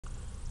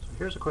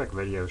Here's a quick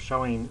video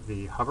showing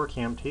the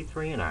HoverCam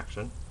T3 in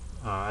action.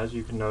 As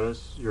you can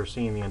notice, you're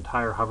seeing the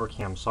entire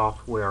HoverCam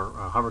software,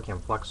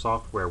 HoverCam Flex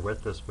software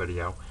with this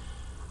video.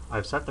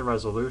 I've set the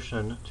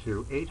resolution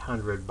to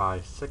 800 by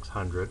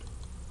 600,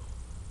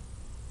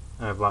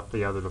 and I've left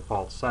the other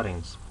default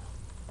settings.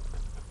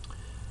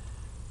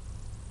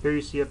 Here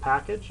you see a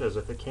package as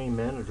if it came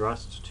in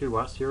addressed to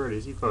us here at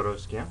Easy Photo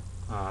Scan.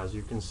 As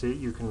you can see,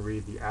 you can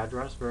read the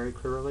address very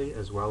clearly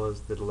as well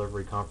as the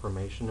delivery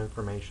confirmation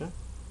information.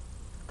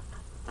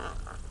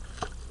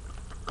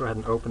 Go ahead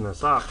and open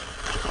this up.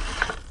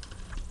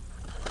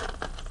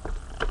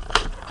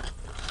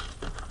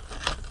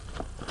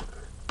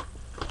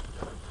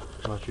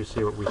 I'll let you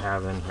see what we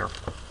have in here.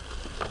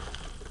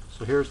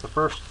 So here's the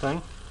first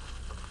thing.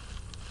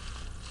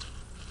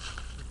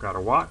 We've got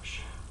a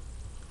watch.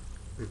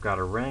 We've got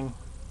a ring,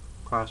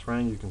 class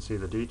ring. You can see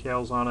the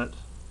details on it.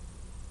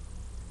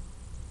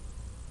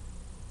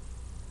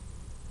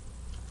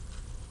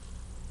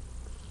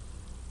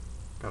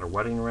 Got a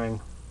wedding ring.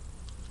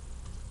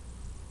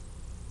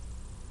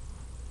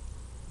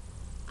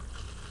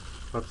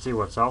 Let's see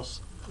what else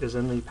is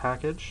in the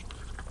package.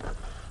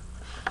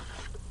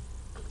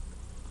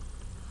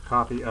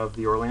 Copy of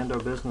the Orlando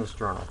Business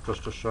Journal,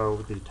 just to show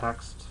the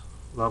text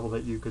level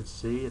that you could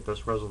see at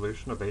this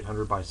resolution of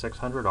 800 by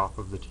 600 off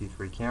of the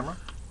T3 camera.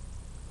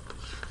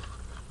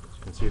 As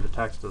you can see, the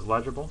text is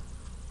legible.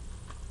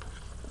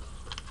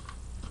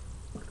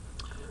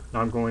 Now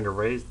I'm going to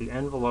raise the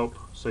envelope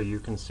so you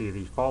can see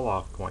the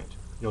fall-off point.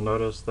 You'll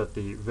notice that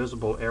the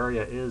visible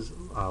area is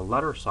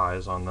letter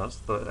size on this.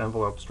 The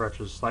envelope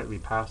stretches slightly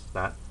past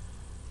that.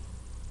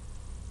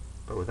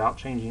 But without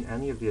changing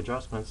any of the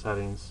adjustment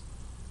settings,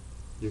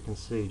 you can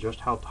see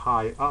just how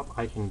high up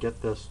I can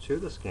get this to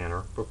the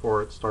scanner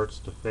before it starts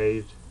to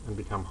fade and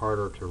become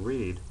harder to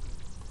read.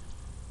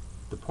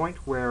 The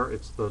point where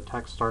the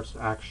text starts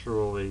to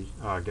actually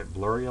get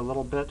blurry a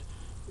little bit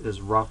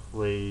is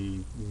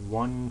roughly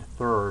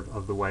 1/3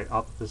 of the way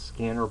up the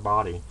scanner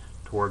body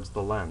towards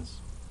the lens.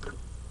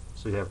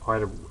 So you have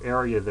quite an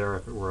area there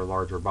if it were a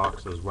larger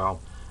box as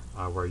well,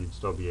 where you'd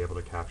still be able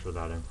to capture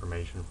that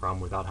information from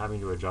without having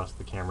to adjust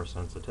the camera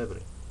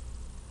sensitivity.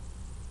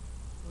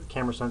 The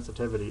camera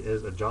sensitivity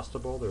is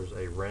adjustable. There's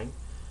a ring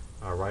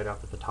right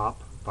up at the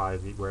top by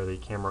where the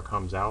camera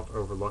comes out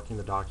overlooking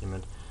the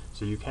document,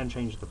 so you can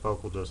change the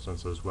focal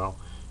distance as well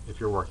if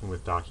you're working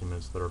with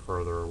documents that are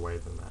further away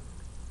than that.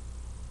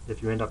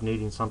 If you end up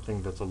needing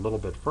something that's a little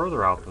bit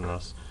further out than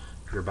this,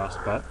 your best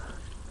bet,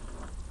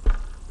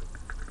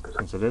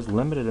 since it is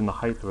limited in the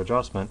height of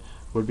adjustment,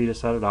 would be to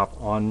set it up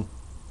on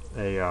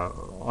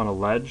a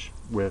ledge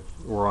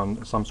or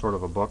on some sort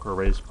of a book or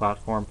raised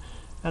platform.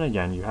 And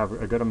again, you have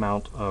a good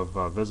amount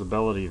of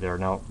visibility there.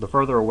 Now, the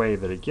further away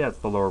that it gets,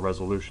 the lower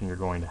resolution you're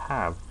going to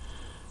have.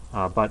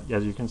 But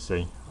as you can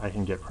see, I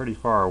can get pretty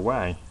far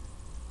away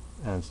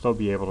and still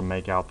be able to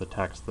make out the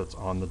text that's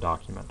on the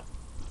document.